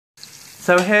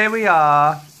So here we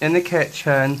are in the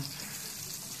kitchen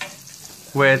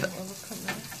with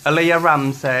Aaliyah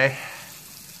Ramsey,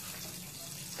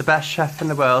 the best chef in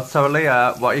the world. So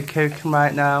Aaliyah, what are you cooking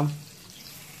right now?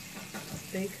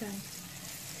 Bacon.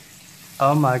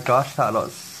 Oh my gosh, that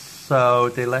looks so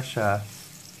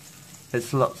delicious.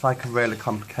 It looks like a really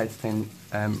complicated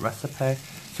recipe.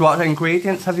 So what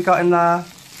ingredients have you got in there?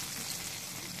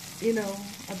 You know,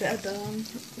 a bit of damn.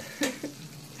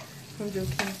 I'm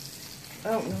joking. I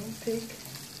don't know, pig.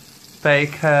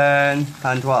 Bacon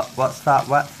and what's that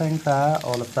wet thing there?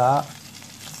 All of that?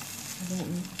 I don't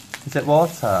know. Is it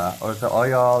water or is it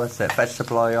oil? Is it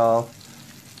vegetable oil?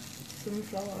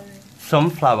 Sunflower oil.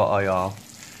 Sunflower oil.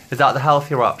 Is that the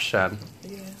healthier option?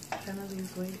 Yeah, trying to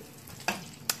lose weight.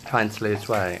 Trying to lose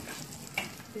weight?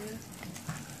 Yeah.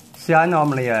 See, I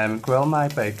normally grill my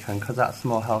bacon because that's a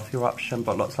more healthier option,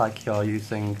 but looks like you're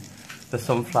using the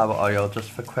sunflower oil just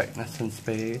for quickness and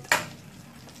speed.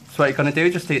 So what you're going to do,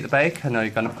 just eat the bacon, or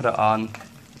you're going to put it on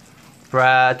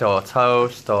bread or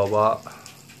toast or what?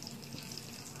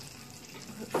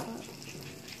 What's that?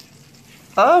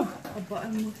 Oh! A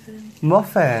button muffin.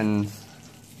 Muffins.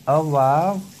 Oh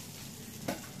wow.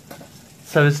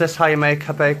 So is this how you make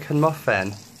a bacon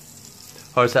muffin?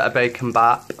 Or is it a bacon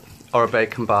bap or a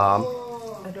bacon balm?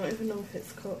 I don't even know if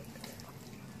it's cooked.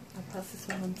 I'll pass this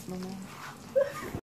one on to my mum.